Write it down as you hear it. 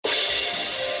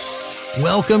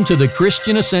Welcome to the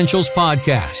Christian Essentials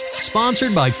Podcast,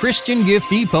 sponsored by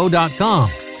ChristianGiftDepot.com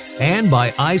and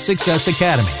by iSuccess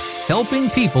Academy, helping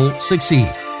people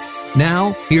succeed.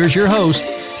 Now, here's your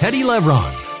host, Teddy Levron.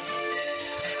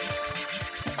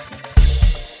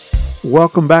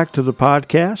 Welcome back to the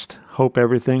podcast. Hope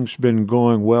everything's been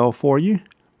going well for you.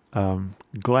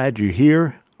 Glad you're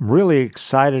here. I'm really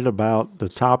excited about the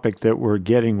topic that we're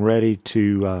getting ready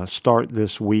to start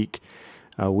this week.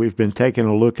 We've been taking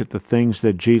a look at the things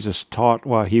that Jesus taught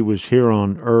while he was here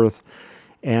on earth,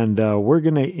 and we're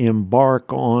going to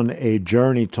embark on a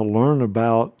journey to learn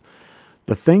about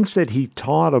the things that he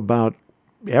taught about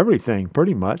everything,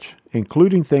 pretty much,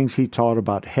 including things he taught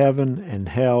about heaven and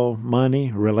hell,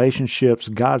 money, relationships,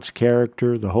 God's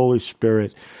character, the Holy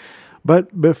Spirit.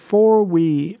 But before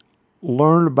we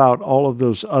learn about all of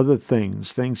those other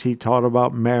things he taught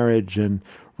about marriage and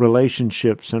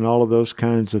relationships and all of those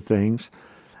kinds of things,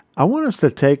 I want us to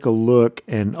take a look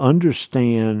and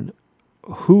understand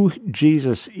who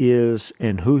Jesus is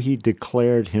and who he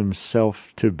declared himself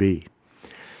to be.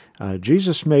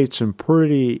 Jesus made some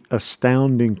pretty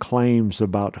astounding claims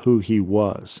about who he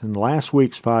was. In last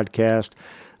week's podcast,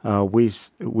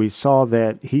 we saw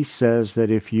that he says that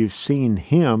if you've seen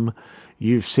him,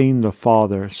 you've seen the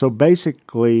Father. So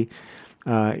basically,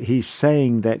 he's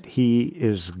saying that he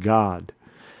is God.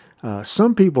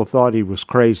 Some people thought he was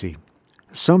crazy.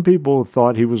 Some people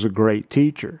thought he was a great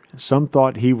teacher. Some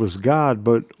thought he was God,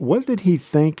 but what did he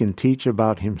think and teach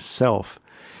about himself?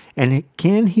 And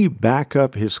can he back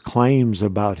up his claims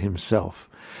about himself?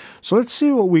 So let's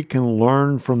see what we can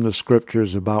learn from the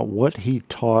scriptures about what he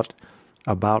taught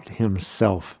about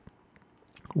himself.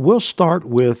 We'll start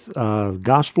with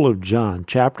Gospel of John,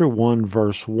 chapter 1,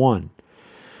 verse 1.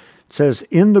 It says,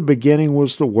 "In the beginning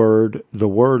was the Word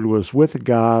was with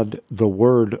God, the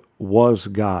Word was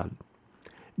God."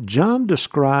 John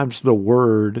describes the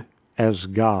Word as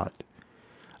God,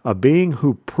 a being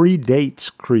who predates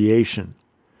creation.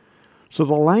 So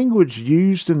the language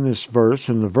used in this verse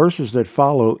and the verses that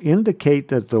follow indicate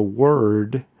that the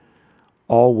Word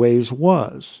always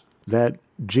was, that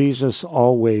Jesus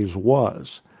always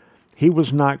was. He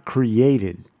was not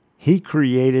created. He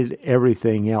created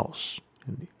everything else.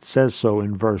 It says so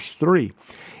in verse 3.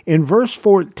 In verse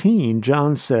 14,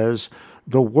 John says,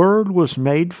 "The Word was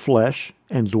made flesh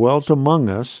and dwelt among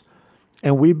us,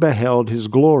 and we beheld his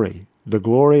glory, the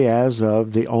glory as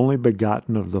of the only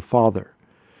begotten of the Father."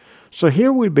 So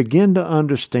here we begin to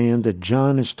understand that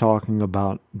John is talking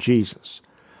about Jesus.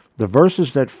 The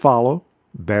verses that follow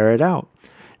bear it out.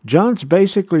 John's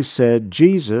basically said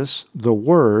Jesus, the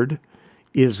Word,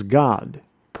 is God,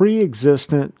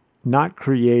 pre-existent, not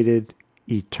created,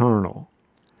 eternal.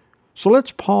 So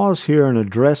let's pause here and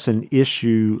address an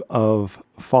issue of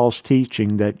false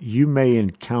teaching that you may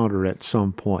encounter at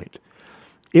some point.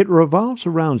 It revolves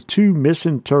around two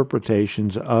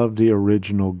misinterpretations of the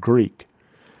original Greek.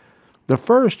 The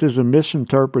first is a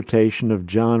misinterpretation of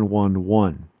John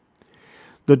 1:1.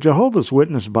 The Jehovah's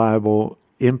Witness Bible,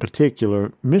 in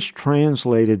particular,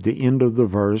 mistranslated the end of the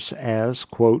verse as,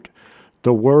 quote,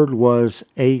 "the Word was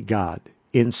a God,"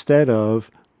 instead of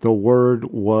 "the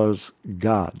Word was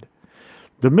God."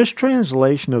 The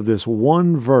mistranslation of this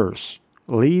one verse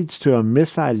leads to a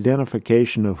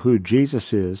misidentification of who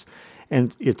Jesus is,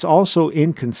 and it's also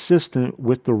inconsistent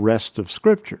with the rest of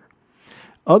Scripture.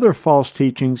 Other false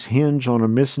teachings hinge on a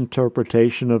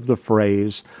misinterpretation of the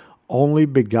phrase, "only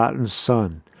begotten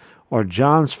Son," or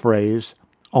John's phrase,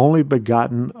 "only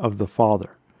begotten of the Father."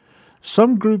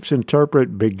 Some groups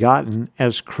interpret begotten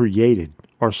as created,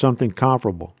 or something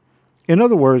comparable. In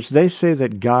other words, they say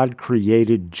that God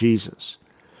created Jesus.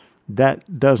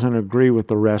 That doesn't agree with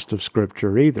the rest of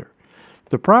Scripture either.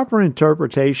 The proper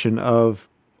interpretation of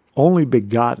only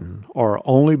begotten, or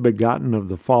only begotten of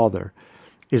the Father,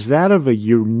 is that of a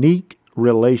unique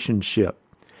relationship.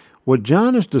 What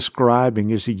John is describing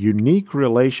is a unique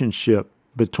relationship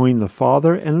between the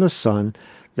Father and the Son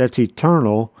that's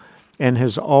eternal and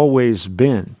has always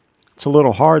been. It's a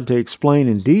little hard to explain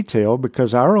in detail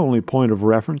because our only point of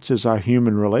reference is our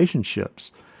human relationships.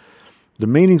 The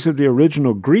meanings of the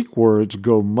original Greek words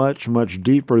go much, much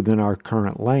deeper than our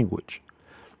current language.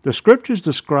 The Scriptures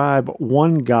describe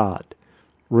one God,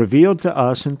 revealed to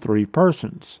us in three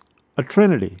persons, a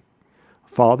Trinity,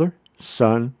 Father,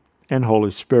 Son, and Holy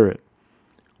Spirit.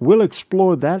 We'll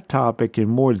explore that topic in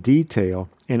more detail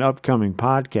in upcoming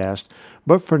podcasts,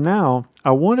 but for now,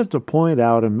 I wanted to point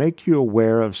out and make you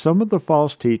aware of some of the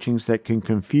false teachings that can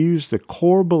confuse the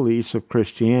core beliefs of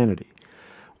Christianity.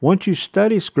 Once you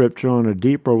study Scripture on a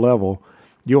deeper level,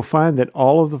 you'll find that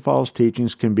all of the false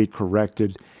teachings can be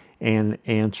corrected and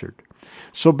answered.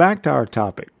 So back to our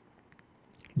topic.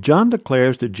 John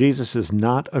declares that Jesus is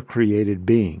not a created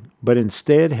being, but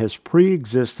instead has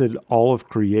pre-existed all of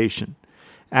creation.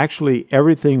 Actually,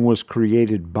 everything was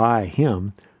created by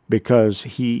him because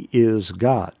he is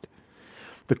God.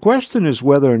 The question is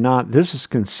whether or not this is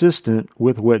consistent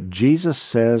with what Jesus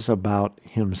says about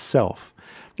himself.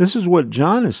 This is what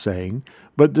John is saying,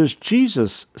 but does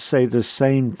Jesus say the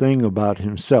same thing about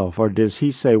himself, or does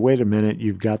he say, wait a minute,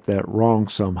 you've got that wrong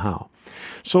somehow?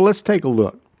 So let's take a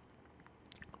look.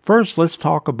 First, let's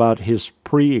talk about his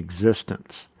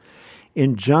pre-existence.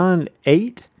 In John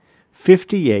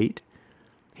 8:58,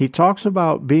 he talks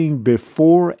about being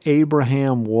before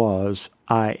Abraham was,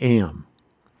 I am.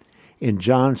 In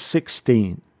John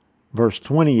 16, verse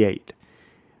 28,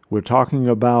 we're talking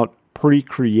about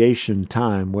pre-creation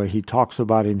time, where he talks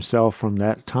about himself from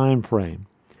that time frame.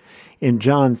 In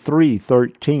John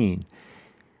 3:13,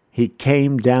 he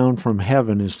came down from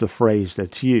heaven is the phrase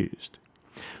that's used.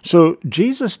 So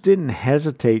Jesus didn't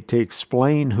hesitate to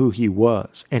explain who he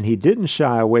was, and he didn't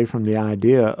shy away from the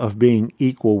idea of being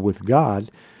equal with God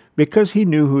because he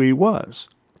knew who he was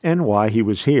and why he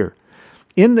was here.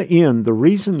 In the end, the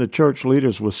reason the church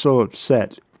leaders were so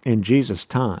upset in Jesus'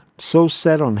 time, so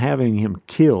set on having him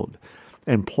killed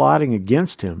and plotting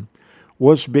against him,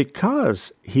 was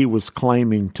because he was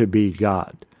claiming to be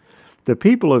God. The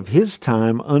people of his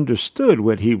time understood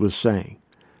what he was saying.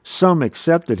 Some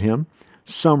accepted him,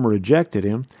 some rejected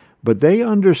him, but they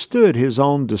understood his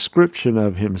own description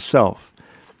of himself,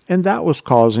 and that was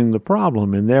causing the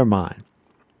problem in their mind.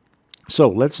 So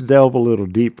let's delve a little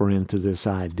deeper into this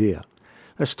idea.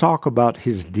 Let's talk about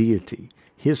his deity,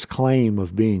 his claim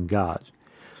of being God.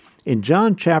 In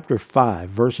John chapter 5,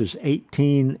 verses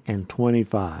 18 and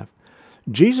 25,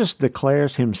 Jesus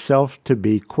declares himself to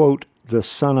be, quote, the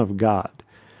Son of God,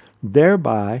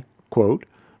 thereby, quote,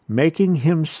 making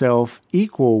himself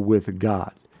equal with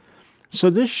God. So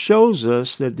this shows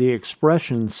us that the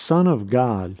expression Son of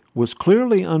God was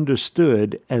clearly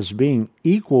understood as being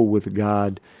equal with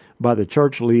God by the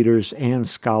church leaders and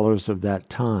scholars of that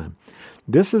time.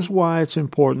 This is why it's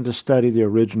important to study the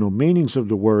original meanings of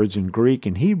the words in Greek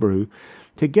and Hebrew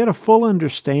to get a full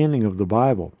understanding of the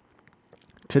Bible.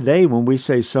 Today, when we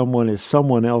say someone is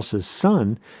someone else's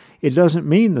son, it doesn't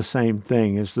mean the same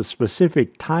thing as the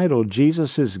specific title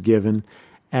Jesus is given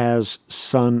as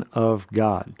Son of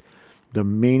God. The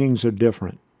meanings are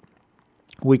different.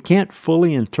 We can't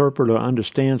fully interpret or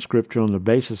understand Scripture on the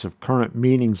basis of current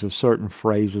meanings of certain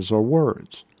phrases or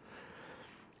words.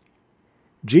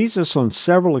 Jesus on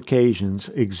several occasions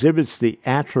exhibits the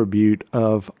attribute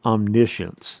of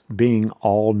omniscience, being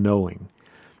all-knowing.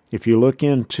 If you look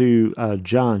into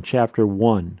John chapter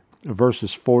 1,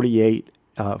 verses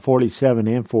 47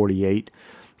 and 48,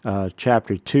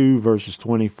 chapter 2, verses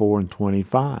 24 and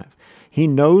 25, he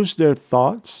knows their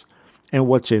thoughts and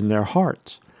what's in their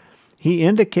hearts. He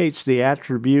indicates the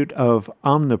attribute of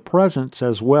omnipresence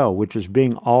as well, which is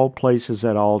being all places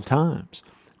at all times.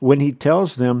 When he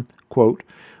tells them, quote,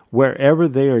 wherever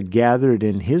they are gathered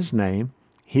in his name,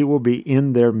 he will be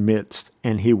in their midst,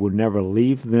 and he will never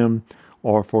leave them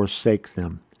or forsake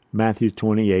them. Matthew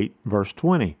 28, verse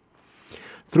 20.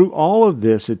 Through all of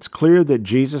this, it's clear that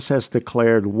Jesus has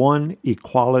declared one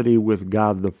equality with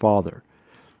God the Father.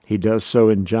 He does so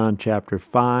in John chapter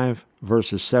 5,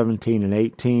 verses 17 and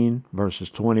 18, verses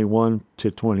 21 to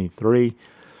 23,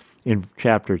 in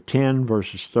chapter 10,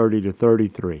 verses 30 to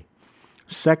 33.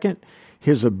 Second,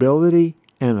 his ability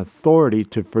and authority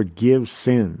to forgive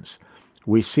sins.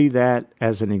 We see that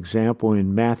as an example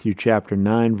in Matthew chapter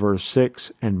 9, verse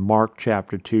 6, and Mark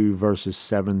chapter 2, verses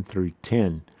 7 through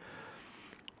 10.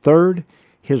 Third,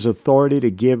 his authority to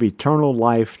give eternal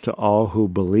life to all who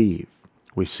believe.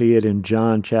 We see it in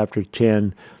John chapter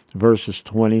 10, verses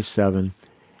 27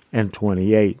 and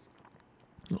 28.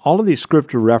 All of these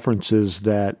scripture references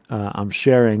that I'm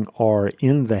sharing are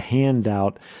in the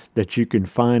handout that you can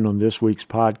find on this week's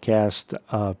podcast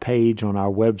page on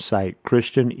our website,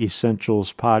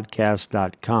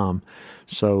 ChristianEssentialspodcast.com.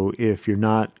 So if you're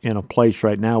not in a place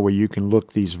right now where you can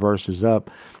look these verses up,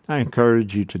 I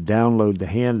encourage you to download the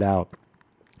handout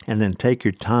and then take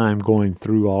your time going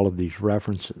through all of these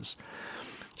references.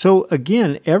 So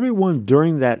again, everyone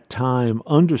during that time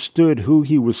understood who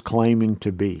he was claiming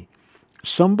to be.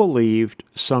 Some believed,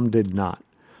 some did not.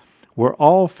 We're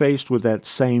all faced with that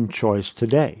same choice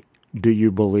today. Do you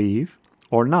believe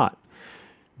or not?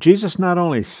 Jesus not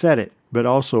only said it, but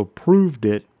also proved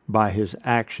it by his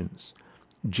actions.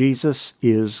 Jesus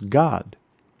is God.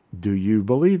 Do you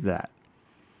believe that?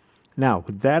 Now,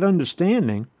 with that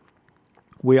understanding,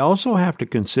 we also have to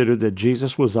consider that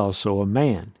Jesus was also a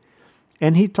man,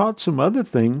 and he taught some other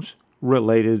things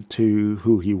related to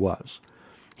who he was.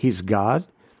 He's God.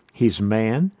 He's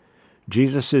man.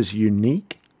 Jesus is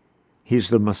unique. He's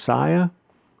the Messiah.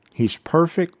 He's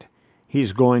perfect.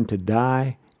 He's going to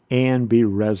die and be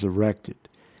resurrected.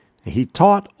 He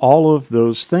taught all of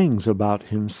those things about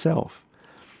himself.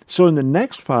 So in the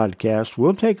next podcast,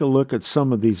 we'll take a look at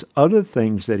some of these other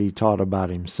things that he taught about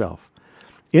himself.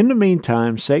 In the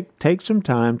meantime, take some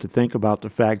time to think about the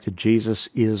fact that Jesus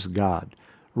is God.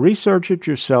 Research it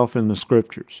yourself in the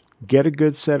Scriptures. Get a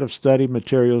good set of study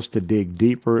materials to dig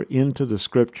deeper into the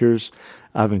Scriptures.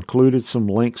 I've included some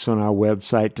links on our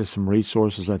website to some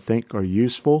resources I think are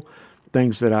useful,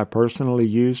 things that I personally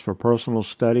use for personal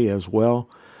study as well.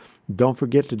 Don't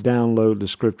forget to download the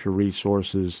Scripture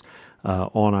resources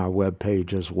on our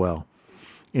webpage as well.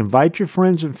 Invite your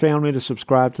friends and family to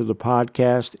subscribe to the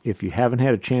podcast. If you haven't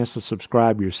had a chance to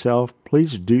subscribe yourself,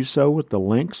 please do so with the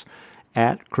links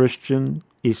at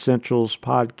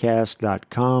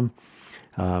ChristianEssentialspodcast.com.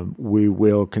 We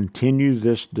will continue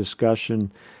this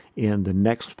discussion in the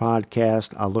next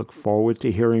podcast. I look forward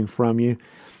to hearing from you.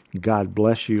 God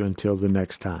bless you until the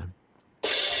next time.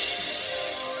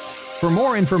 For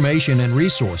more information and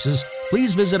resources,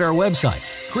 please visit our website,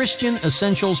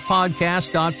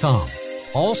 ChristianEssentialspodcast.com.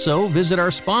 Also, visit our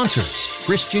sponsors,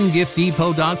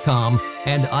 ChristianGiftDepot.com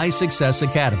and iSuccess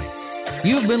Academy.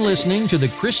 You've been listening to the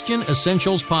Christian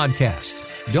Essentials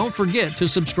Podcast. Don't forget to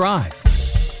subscribe.